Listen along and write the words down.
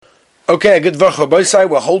Okay, a good v'cha b'osai.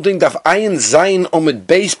 We're holding Daf Ayin Zayin Omid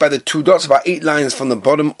base by the 2 dots, about 8 lines from the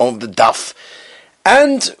bottom of the Daf.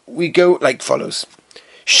 And we go like follows.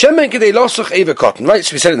 Shemen kedei losuch eva cotton. Right,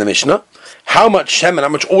 so we said in the Mishnah, how much shemen, how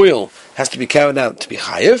much oil has to be carried out to be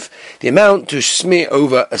chayiv? The amount to smear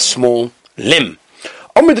over a small limb.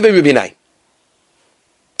 Omid v'ei Rabinai.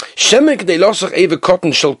 Shemen kedei losuch eva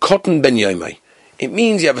cotton shel cotton ben yomai. It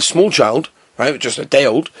means you have a small child, right, just a day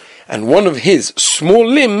old, and one of his small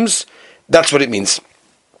limbs, that's what it means.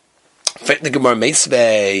 The Gemara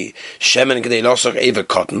Meisvei Shemen Kedei Losach Eva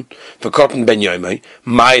Cotton for Cotton Ben Yomai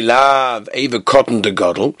My Love Eva Cotton de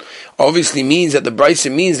Godel obviously means that the Brisa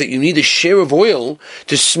means that you need a share of oil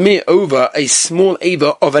to smear over a small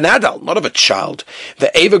Eva of an adult, not of a child.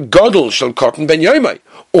 The Eva Godel shall Cotton Ben Yomai,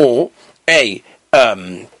 or a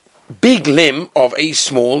big limb of a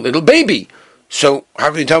small little baby. So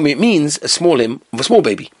how can you tell me it means a small limb of a small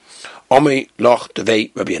baby? Omi loch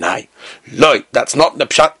devei Rabbi Yanai. Loi, that's not the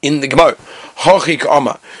pshat in the Gemara. Hochik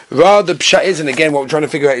Oma. Rather, the pshat is, and again, what we're trying to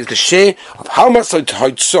figure out is the share of how much the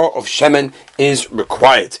haitzah of shemen is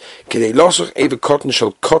required. Kedei losuch eva cotton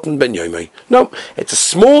shall cotton ben yomai. No, it's a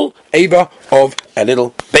small eva of a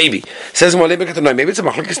little baby. Says maybe it's a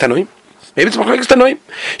machlokes tanoim. Maybe it's machlokes tanoim.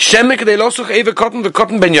 Shemen kedei losuch eva cotton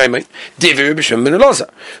v'cotton ben yomai. Divi b'shem ben Elazar.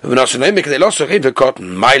 V'nasunay kedei losuch eva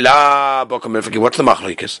cotton. My la bokamel forget what's the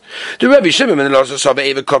machlokes. The Rebbe Shimon ben Elazar saw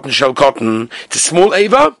eva cotton shall cotton. It's a small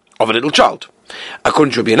eva of a little child.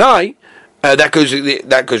 According to Rabbi Yanai, that goes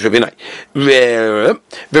Rabbi Yanai.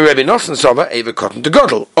 The Rebbe Nosson saw eva cotton to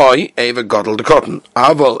godel. Oi eva godel to cotton.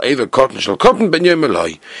 Aval eva cotton shall cotton ben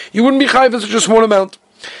yomai. You wouldn't be chayiv in such a small amount.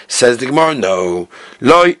 Says the Gemara, no.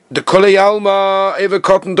 Loi, the kolei alma, eva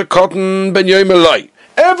cotton to cotton, ben yomai.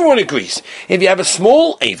 Everyone agrees. If you have a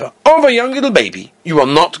small eva of a young little baby, you are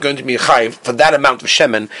not going to be chayiv for that amount of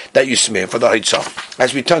shemen that you smear for the haitzah.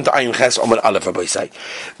 As we turn to Ayin Ches Omar Aleph Rabbi Say,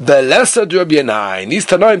 the lesser do Rabbi Yanai. These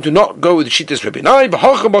Tanaim do not go with the shittas Rabbi Yanai. But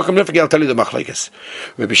Hachabacham Nefek, I'll tell you the machlekes.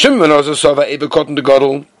 Rabbi Shimon also saw eva cotton to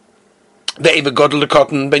godel. The Eva Godel the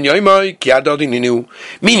cotton ben yomai kiadodininu,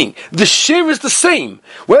 meaning the share is the same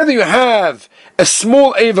whether you have a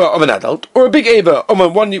small Eva of an adult or a big Eva of a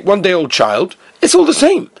one day old child. It's all the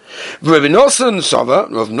same. Rabbi Nosson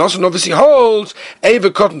obviously holds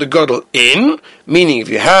Eva cotton the Godel in, meaning if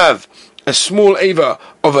you have a small Eva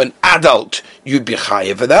of an adult, you'd be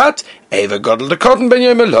chayiv for that. Eva Godel the cotton ben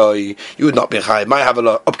yomai, you would not be chayiv. Might have a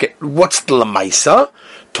lot. Okay, what's the lamaisa?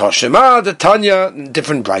 Toshema the Tanya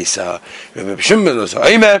different brisa. Rabbi Shimon was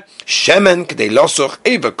oime shemen kedei losuch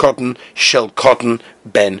eva cotton shel cotton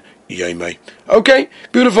ben yomai. Okay,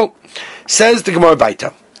 beautiful. Says the Gemara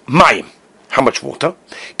Baita. Mayim. How much water?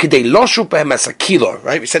 Kedei loshu behem as a kilo.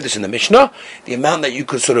 Right, we said this in the Mishnah. The amount that you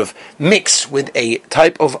could sort of mix with a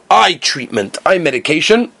type of eye treatment, eye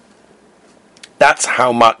medication. That's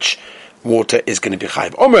how much water is going to be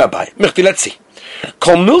chayiv. Omer Abai. Michti, let's see.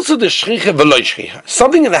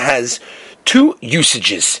 Something that has two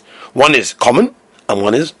usages. One is common and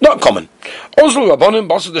one is not common.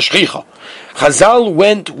 Chazal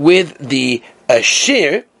went with the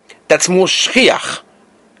share that's more shchiach,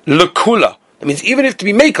 lekula. That means even if to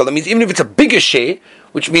be makel, that means even if it's a bigger share,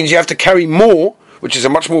 which means you have to carry more, which is a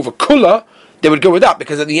much more of a kula, they would go with that,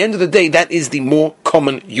 because at the end of the day, that is the more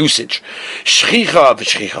common usage. Shchicha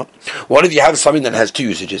v'shchicha. What if you have something that has two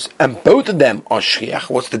usages, and both of them are shchiach?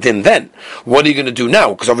 What's the din then? What are you going to do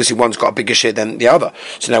now? Because obviously one's got a bigger share than the other.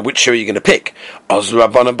 So now which share are you going to pick? Then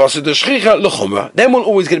we're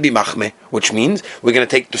always going to be machmeh, which means we're going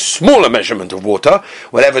to take the smaller measurement of water,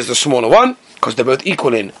 whatever is the smaller one, because they're both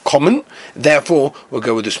equal in common, therefore we'll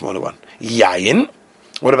go with the smaller one. Yayin.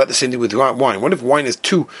 What about the same thing with wine? What if wine has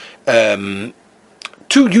two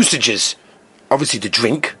usages? Obviously to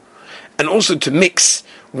drink, and also to mix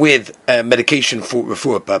with medication for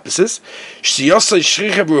refuah purposes.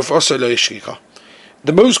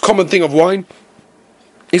 The most common thing of wine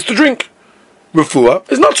is to drink. Refuah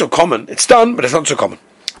is not so common. It's done, but it's not so common.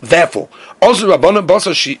 Therefore, therefore,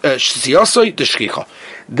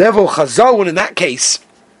 Chazal, when in that case,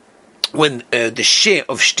 when the share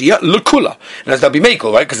of shtia lekula, and as that'll be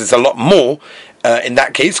makel, right? Because it's a lot more in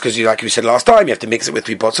that case, because like we said last time, you have to mix it with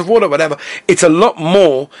 3 pots of water, whatever. It's a lot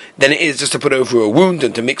more than it is just to put over a wound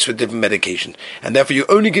and to mix with different medications, and therefore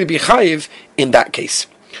you're only going to be chayiv in that case.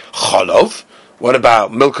 Cholov. What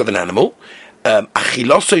about milk of an animal?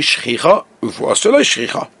 Achilosei shchicha ufuasolei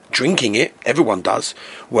shchicha. Drinking it, everyone does.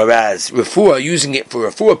 Whereas refuah, using it for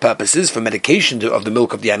refuah purposes, for medication of the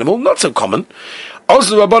milk of the animal, not so common.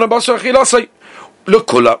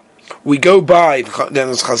 We go by, then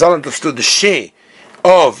as Chazal understood the share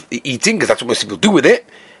of the eating, because that's what most people do with it,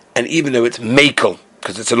 and even though it's makel,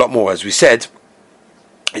 because it's a lot more, as we said.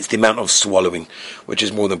 It's the amount of swallowing, which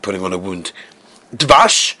is more than putting on a wound.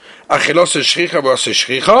 Dvash, achilos shchicha v'asa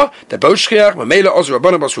shchicha, the both shchiach, mamela oz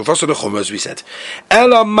rabbanim bas rufasa the chumra, as we said.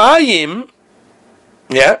 Ela mayim,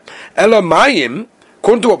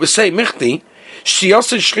 according to what we say, michti,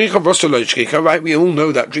 shiyasa shchicha v'asa lo shchicha, right? We all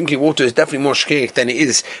know that drinking water is definitely more shchich than it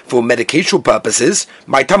is for medicational purposes.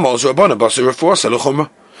 My tamoz rabbanim bas rufasa the chumra.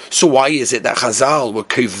 So why is it that Chazal were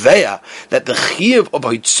koveya that the chiyuv of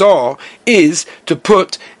hitzah is to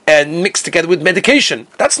put and mix together with medication?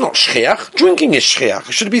 That's not shchiach. Drinking is shchiach.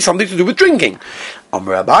 It should be something to do with drinking.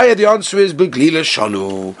 Amar Abaya, the answer is beglila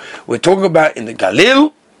shanu. We're talking about in the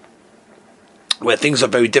Galil, where things are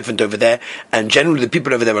very different over there, and generally the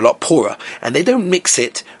people over there are a lot poorer, and they don't mix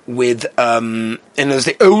it with, and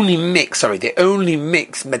they only mix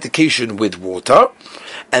medication with water,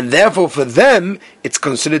 and therefore for them it's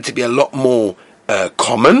considered to be a lot more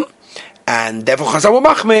common, and therefore Chazal were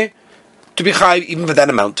machmeh to be chayiv even for that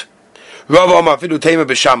amount. No,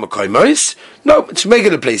 it's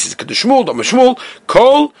regular places. Kol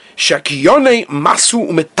shakiyone masu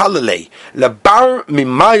umetalale labar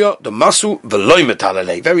mimaya the masu veloy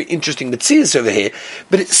metalale. Very interesting mitzvahs over here,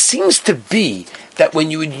 but it seems to be that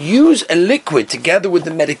when you would use a liquid together with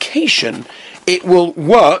the medication, it will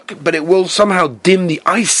work, but it will somehow dim the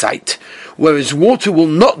eyesight, whereas water will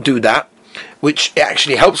not do that, which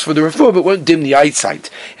actually helps for the refuah, but won't dim the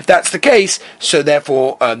eyesight. If that's the case, so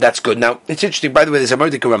therefore that's good. Now, it's interesting, by the way, there's a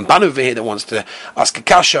Mordecai Ramban over here that wants to ask a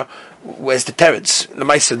kasha, where's the teretz? The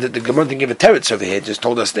Maisa, the Gemara didn't give a teretz over here, just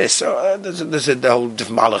told us this. So there's a whole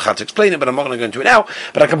different malach how to explain it, but I'm not going to go into it now.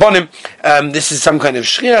 But Akabonim, this is some kind of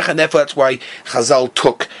shriach, and therefore that's why Chazal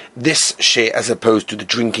took this share as opposed to the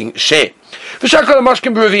drinking share.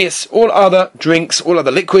 All other drinks, all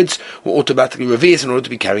other liquids will automatically reverse in order to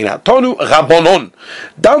be carried out. Tonu Rabbonon.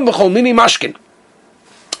 Down the whole mini mashkin.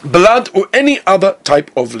 Blood or any other type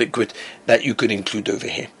of liquid that you could include over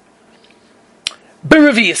here.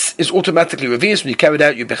 Berevius is automatically reversed when you carry it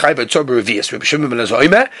out. You bechai v'tzor berevius. Rabbi Shimon ben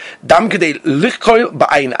Elazar dam kedei lichkoil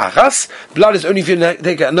ba'ayin achas. Blood is only if you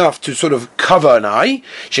take enough to sort of cover an eye.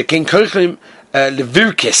 Shekin kochlim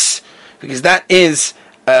levirkis, because that is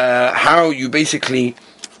how you basically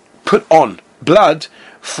put on blood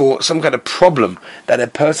for some kind of problem that a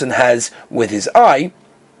person has with his eye.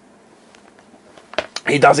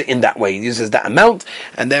 He does it in that way. He uses that amount,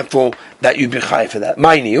 and therefore that you'd be chai for that.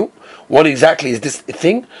 What exactly is this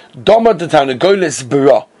thing? Doma detanagoles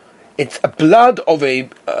bera. It's a blood of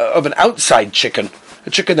an outside chicken, a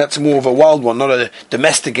chicken that's more of a wild one, not a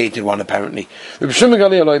domesticated one, apparently. As long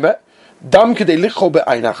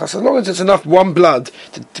as it's enough one blood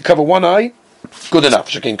to cover one eye, good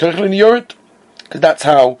enough. Because that's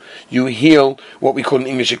how you heal what we call in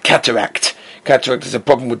English a cataract. Cataract is a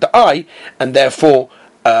problem with the eye, and therefore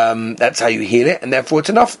that's how you heal it, and therefore it's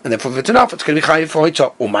enough. And therefore if it's enough, it's going to be chayiv for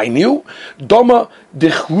hoitza. Umayniu doma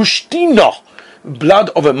dechrushtina,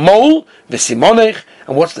 blood of a mole, v'simonech.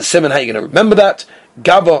 And what's the simon? How are you going to remember that?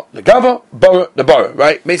 Gava the gava, bora the bora.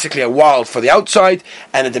 Right, basically a wild for the outside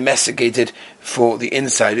and a domesticated for the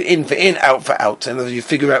inside. In for in, out for out. And as you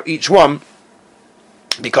figure out each one,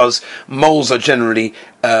 because moles are generally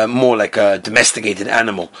more like a domesticated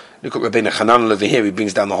animal. Look at Rabbeinu Chananel over here; he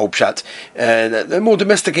brings down the whole pshat. They're more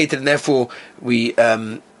domesticated, and therefore you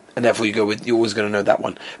go with. You're always going to know that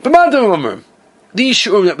one. But these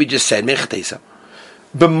shurim that we just said, this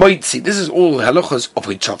is all halachas of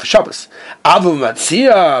Hitzah for Shabbos. Avu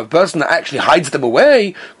Matzia, a person that actually hides them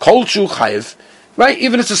away, kol shu chayiv. Right,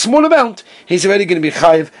 even if it's a small amount, he's already going to be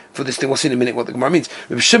chayiv for this thing. We'll see in a minute what the Gemara means.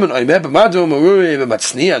 No, the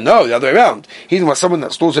other way around. He's someone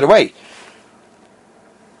that stores it away.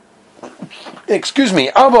 Excuse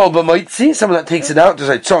me, someone that takes it out, just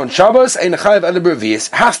like on Shabbos,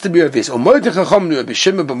 has to be revius.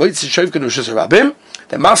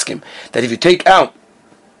 They ask him that if you take out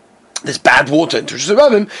this bad water into Rosh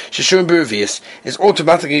Hashanah, is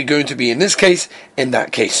automatically going to be in this case, in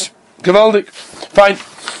that case. Gewaldig. Fine.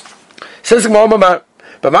 Says the Gemara,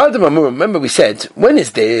 remember we said, when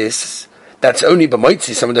is this? That's only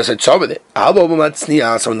b'moitzi, someone does a tzar with it. Someone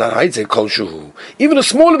that hides it, kol shuhu. Even a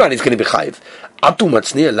small amount is going to be chayiv. Atu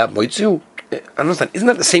matzniya la moitziu. I understand. Isn't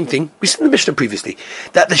that the same thing? We said in the Mishnah previously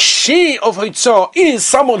that the share of Hitzah is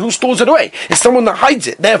someone who stores it away. It's someone that hides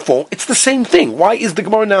it. Therefore, it's the same thing. Why is the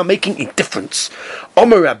Gemara now making a difference?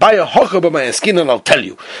 Omer Rabbiya hocha b'may skin, and I'll tell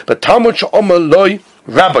you. But Talmud she'omer loy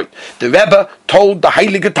Rabbi, the Rebbe told the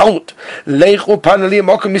Heilige Talmud, Lechu panali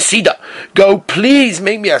mokum sida. Go, please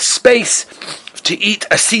make me a space to eat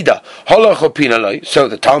a sida. So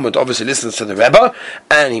the Talmud obviously listens to the Rebbe,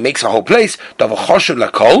 and he makes a whole place.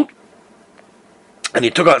 and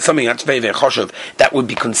he took out something that's very, very choshev, that would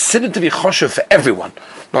be considered to be choshev for everyone,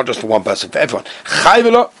 not just for one person, for everyone.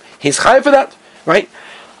 Chayv, he's chayv for that, right?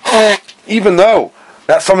 Even though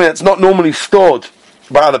that's something that's not normally stored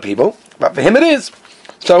by other people, but for him it is.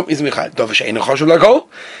 So he's mechayev.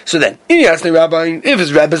 So then, if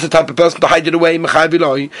his rabbi is the type of person to hide it away,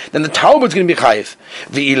 then the Talmud's going to be chayev.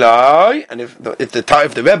 And if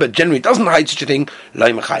the rabbi generally doesn't hide such a thing,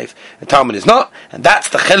 the Talmud is not, and that's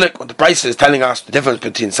the chilek. What the Brisa is telling us, the difference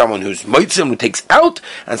between someone who's moitzim, who takes out,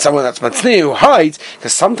 and someone that's matznei, who hides,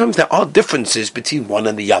 because sometimes there are differences between one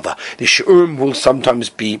and the other. The shiurim will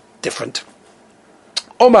sometimes be different.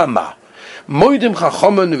 Omama. Moidim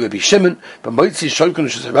Chachomon Rabbi Shimon, but Moitzi Sholkon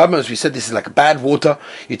Shusarabim, as we said, this is like bad water.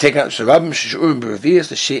 You take out Shusarabim, Shurim Berevius,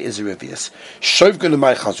 the shit is a Revius. Shovkon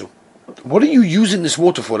Mai Chazu. What are you using this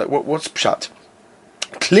water for? Like, what's pshat?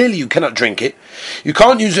 Clearly you cannot drink it. You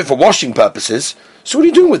can't use it for washing purposes. So what are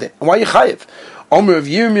you doing with it? And why are you chayiv? Omer of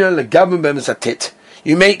Yirmiyah Legabim Bemisatit.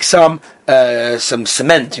 You make some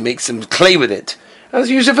cement, you make some clay with it. And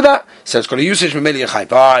you use it for that. So it's got a usage from Meli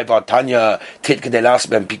Chayiv. But Tanya Tit Kedelas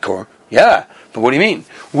Ben Pikor. Yeah, but what do you mean?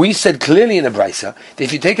 We said clearly in the Brisa that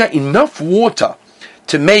if you take out enough water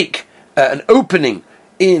to make an opening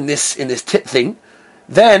in this tit thing,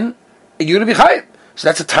 then you're going to be chayiv. So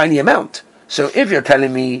that's a tiny amount. So if you're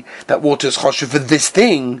telling me that water is choshev for this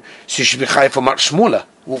thing, so you should be chayiv for much smaller.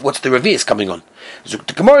 What's the revius coming on?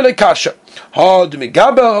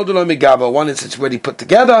 One is it's already put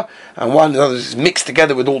together, and one is mixed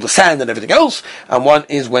together with all the sand and everything else, and one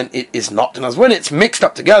is when it is not. And as when it's mixed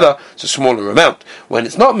up together, it's a smaller amount. When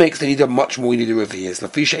it's not mixed, they need a much more. You need a revius.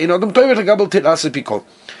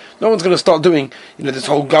 No one's going to start doing, this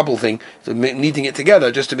whole gobble thing, kneading it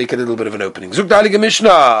together just to make a little bit of an opening.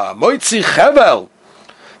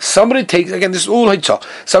 Somebody takes, again, this is all hitzah.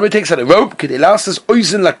 Somebody takes out a rope, kedelasas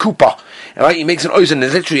oizen la kupa. Right, he makes an oizen,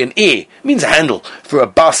 it's literally an ear. It means a handle for a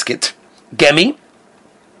basket. Gemi,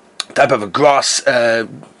 type of a grass.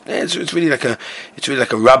 It's really like a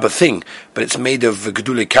rubber thing, but it's made of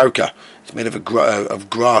gedule karka. It's made of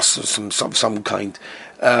grass of some kind.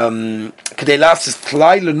 Kedelasas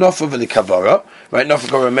tlai lenofa v'likavara. Right,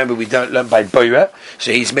 nofa. Remember we don't learn by boira.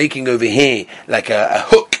 So he's making over here like a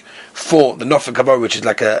hook for the Nofek Kabor, which is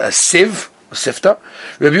like a sieve, a sifter.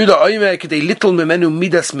 Rabbi Yehuda Oimer, a little memenu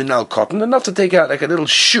midas minal cotton, enough to take out like a little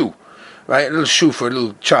shoe, right? A little shoe for a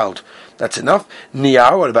little child. That's enough.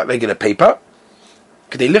 Niyar, what about regular paper?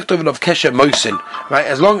 They lift over of kesher moisin, right?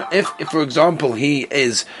 As long if for example he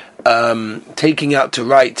is taking out to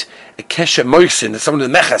write a kesher moisin, someone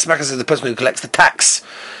in the meches. Meches is the person who collects the tax.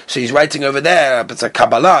 So he's writing over there, but it's a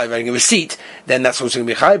Kabbalah, writing a receipt, then that's also going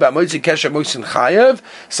to be chayav. But moitzi kesher moisin chayav,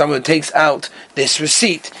 someone who takes out this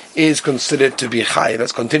receipt is considered to be chayav.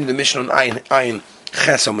 Let's continue the mission on ayin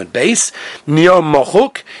chesom at base. Niyom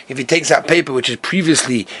mochuk, if he takes out paper which has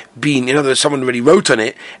previously been, in other words, someone already wrote on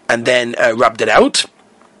it and then rubbed it out,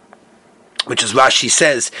 which is Rashi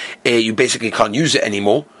says you basically can't use it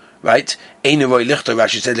anymore, right?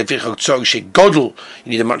 Rashi said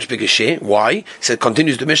you need a much bigger share. Why? So it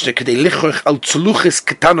continues the Mishnah,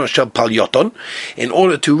 in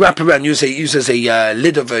order to wrap around, use as a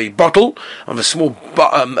lid of a bottle of a small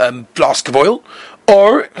flask of oil.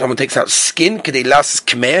 Or someone takes out skin, makes it as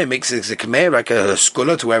a kemer, like a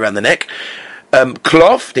skulla to wear around the neck.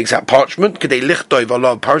 Cloth, takes out parchment, the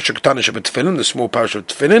small parasha of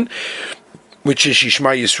tefillin, which is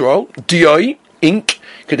Shishma Yisrael. Dioi, ink,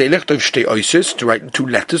 to write 2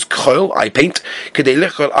 letters. Chol, eye paint.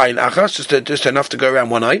 Just enough to go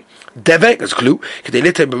around one eye. Devek, as glue.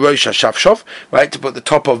 Right, to put the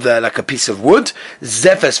top of there like a piece of wood.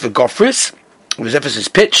 Zephes for Gophris. Zephes is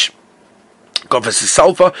pitch. Gophris is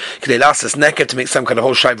sulfur. Kedelasas neked, to make some kind of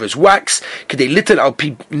whole shivers wax. Kedelitin al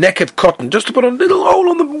pi neked cotton, just to put a little hole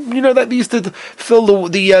on the, that they used to fill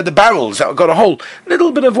the barrels that got a hole.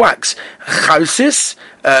 Little bit of wax. Chausis,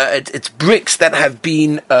 it's bricks that have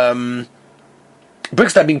been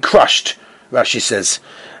crushed. Rashi says.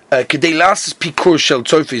 Kedelasas pikur shel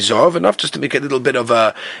tofi zov, enough just to make a little bit of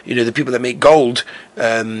the people that make gold,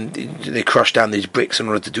 they crush down these bricks in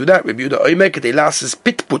order to do that. Rabbi Yehuda Oimer, kedelasas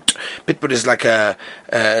pitput. Pitput is like a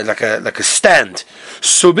stand.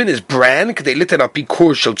 Subin is bran. Kedeliten al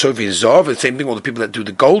pikur shel tofi zov. The same thing. All the people that do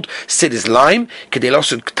the gold. Sid is lime.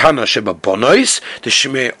 Kedelasas ktana sheba bonois, to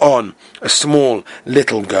shmear on a small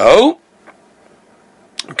little girl.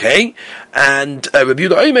 Okay, and Rabbi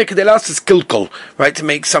Yehuda Oimer kedelasas kilkol, right, to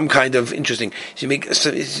make some kind of interesting. To make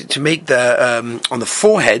the on the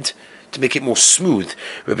forehead to make it more smooth.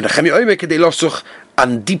 Rabbi Nachemia Oimer kedelasuch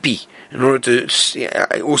andipi, in order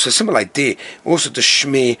to also similar idea, also to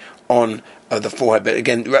shmear on the forehead. But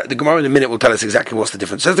again, the Gemara in a minute will tell us exactly what's the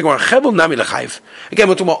difference. Says the Gemara, Chevel Nami L'Chayv. Again,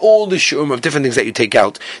 we're talking about all the shu'um of different things that you take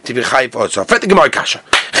out to be Chayv also. Fet the Gemara Kasha.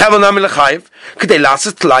 Chevel Nami L'Chayv. K'dei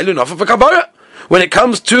lasses t'laylu nofa v'kabara. When it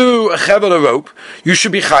comes to a chevel, a rope, you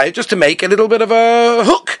should be chayiv just to make a little bit of a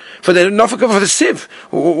hook for the nafaka, for the sieve.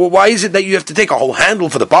 Why is it that you have to take a whole handle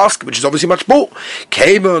for the basket, which is obviously much more?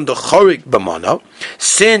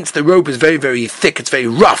 Since the rope is very, very thick, it's very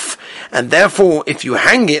rough, and therefore, if you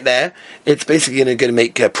hang it there, it's basically going to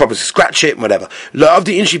make problems, scratch it, and whatever. A lot of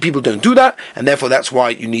the Inshi people don't do that, and therefore that's why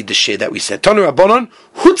you need the shear that we said. Tanu Rabbanon,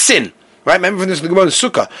 hutzin. Right, remember from this in the Gemara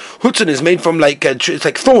Sukkah, Hutzin is made from it's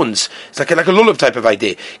like thorns. It's like a lulav type of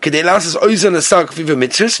idea. And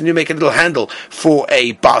you make a little handle for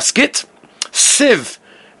a basket. Sieve,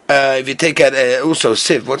 if you take out also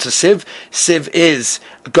sieve, what's a sieve? Sieve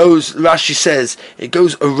Rashi says, it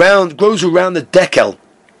grows around the dekel,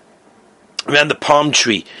 around the palm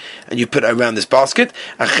tree, and you put it around this basket.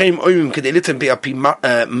 As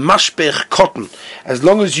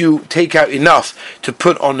long as you take out enough to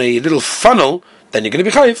put on a little funnel, then you're going to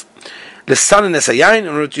be chayiv. The sun and the sayayin, in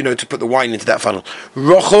order to put the wine into that funnel.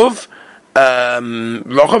 Rochov,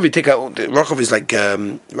 you take out. Rochov is like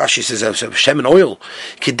Rashi says, shem and oil.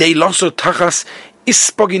 Kidei loso tachas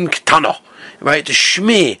ispogin ktano. Right, to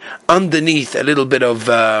shmear underneath a little bit of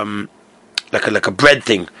like a bread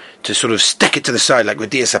thing, to sort of stick it to the side, like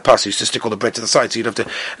with Dias Apas, used to stick all the bread to the side, so you'd have a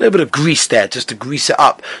little bit of grease there, just to grease it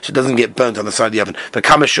up, so it doesn't get burnt on the side of the oven. But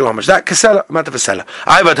Kamashu, how much that? Kasela, amount of a seller.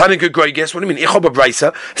 I have a Tanika Groiges, what do you mean? Ichob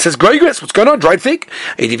Braisa says Groiges, what's going on? Dried fig?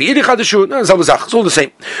 No, it's all the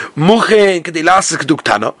same. Muchen, Kedilas,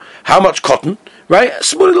 Keduktana, how much cotton? Right? A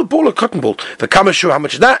small little ball of cotton ball. The Kamashu, how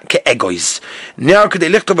much is that? Ke'egois. Now, could they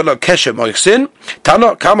lift over like Kesha Moixin?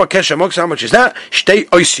 Tano, Kama Kesha Moix, how much is that? Shtei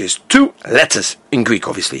oisius. 2 letters. In Greek,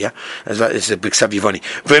 obviously, yeah? It's a big savivoni.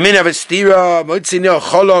 V'min avestira, moitzinio,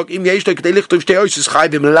 cholog, im yeshto, could they lift over Shtei oisius,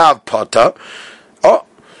 chayvim lav pata. Oh,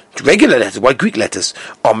 regular letters. Why Greek letters?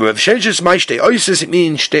 Rav Sheshes, my Shtei oisius, it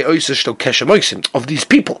means Shtei oisius, Shto Kesha Moixin, of these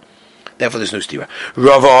people. Therefore, there's no stira.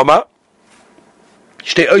 Rav Oma,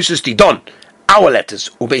 Shtei oisius, didon. Our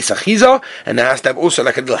letters, Ubeis Achiza, and it has to have also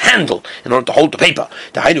like a little handle in order to hold the paper.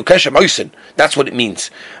 That's what it means.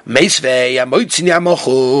 If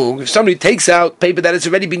somebody takes out paper that has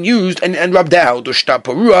already been used and rubbed out,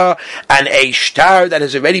 and a star that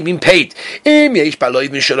has already been paid, if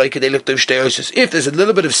there's a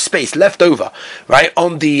little bit of space left over, right,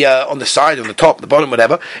 on the side, on the top, the bottom,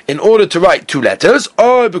 whatever, in order to write 2 letters,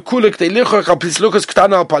 or the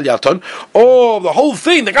whole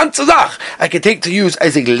thing, the ganze Sach, I can take to use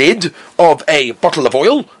as a lid of a bottle of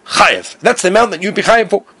oil, chayev. That's the amount that you'd be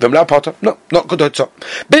chayev for. No, not good. I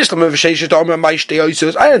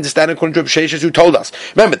understand according to Sheshes who told us.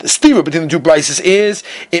 Remember, the stira between the 2 prices is,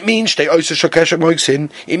 it means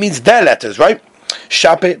it means their letters, right?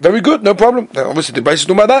 Shape, very good, no problem. Obviously, the price is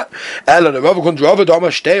talking about that.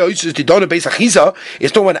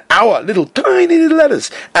 It's talking about our little tiny little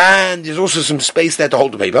letters, and there's also some space there to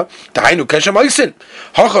hold the paper.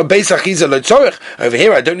 Over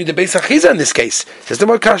here, I don't need the beis achiza in this case. Says the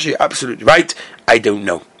Markashi, absolutely right. I don't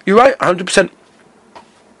know. You're right, 100%.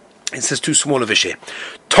 It says too small of a share.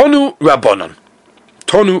 Tonu Rabbanon.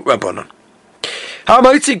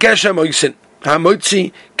 Hamotzi kesha moisin.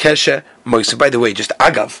 Hamotzi kesha moisin. By the way, just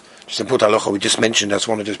agav. Just a put halacha we just mentioned. I just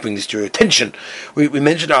want to just bring this to your attention. We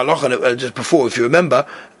mentioned our halacha just before, if you remember.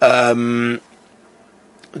 The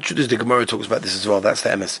truth is, the Gemara talks about this as well. That's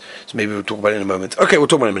the MS. So maybe we'll talk about it in a moment. Okay, we'll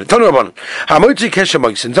talk about it in a minute. Tanu Rabbanon. Hamotzi kesha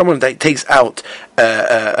moisin. Someone that takes out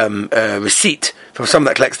a receipt from someone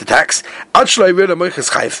that collects the tax.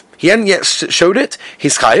 He hadn't yet showed it.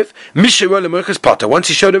 He's chayiv. Once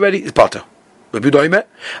he showed it already, it's potter. He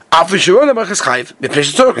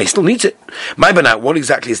still needs it. What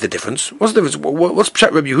exactly is the difference? What's the difference? What's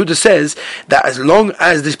Pshat Rabbi Yehuda says that as long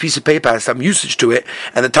as this piece of paper has some usage to it,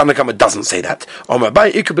 and the Tanna Kama doesn't say that.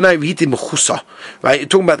 Right? You're talking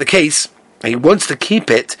about the case. He wants to keep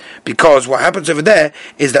it because what happens over there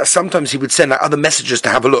is that sometimes he would send out other messengers to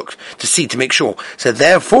have a look, to see, to make sure. So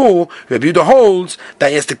therefore, Rabbi Yehuda holds that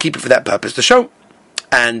he has to keep it for that purpose, to show.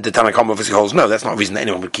 And the Tanakh obviously holds, no, that's not a reason that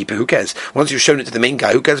anyone would keep it. Who cares? Once you've shown it to the main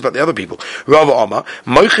guy, who cares about the other people? Rava Omar,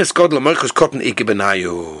 Moiches Godla, Moiches Cotton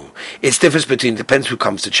Ikebenayu. It's difference between, depends who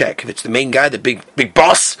comes to check. If it's the main guy, the big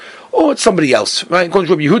boss, or it's somebody else. Right? According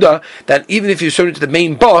to Rabbi Yehuda, that even if you've shown it to the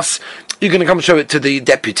main boss, you're going to come show it to the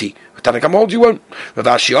deputy, Tanakam holds you won't. Rav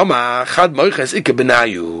Ashi Omar Chad Moiches Ike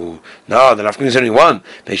Benayu. No, the nafka is only one.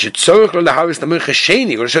 They should tzorich lo laharis the Moiches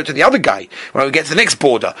Sheni. Got to show it to the other guy when we get to the next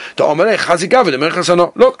border. The Omerei Chazigava the Moiches are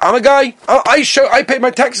not. Look, I'm a guy. I pay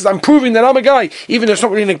my taxes. I'm proving that I'm a guy, even though it's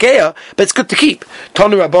not really Negea, but it's good to keep.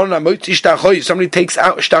 Tonu Rabbanon Amotzi Shtachoy. Somebody takes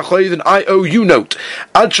out Shtachoy an IOU note.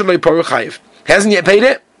 Ad Shalei Poru Chayiv. He hasn't yet paid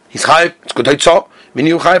it. He's chayiv. It's good to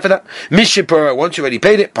Mini chayiv for that. Mishipur, once you already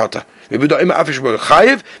paid it, pata. You still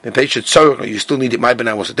need it. My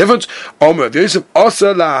benai, what's the difference? Omer of Yosef,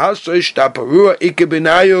 Osa la hasrish taparua ike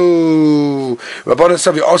benayu. Rabbanan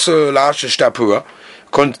Savi Osa la hasrish tapurua.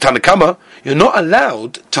 According to Tanakama, you're not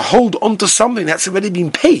allowed to hold on to something that's already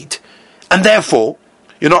been paid, and therefore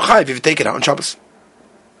you're not chayiv if you take it out on Shabbos,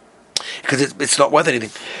 because it's not worth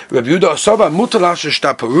anything. You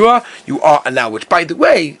are allowed, which, by the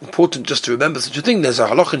way, important just to remember such a thing. There's a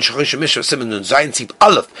halach in Shachrish Mishra Simon and Zayin Sip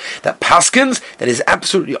Aleph that paskins that is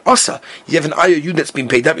absolutely osa. You have an IOU that's been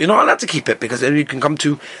paid up, you're not allowed to keep it, because then you can come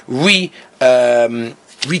to reclaim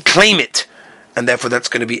it, and therefore that's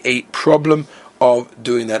going to be a problem of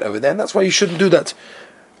doing that over there, and that's why you shouldn't do that.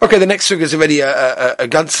 Okay, the next sugya is already a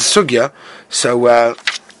ganze sugya, so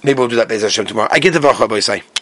maybe we'll do that Be'ez Hashem tomorrow. I get the vacha, boy say.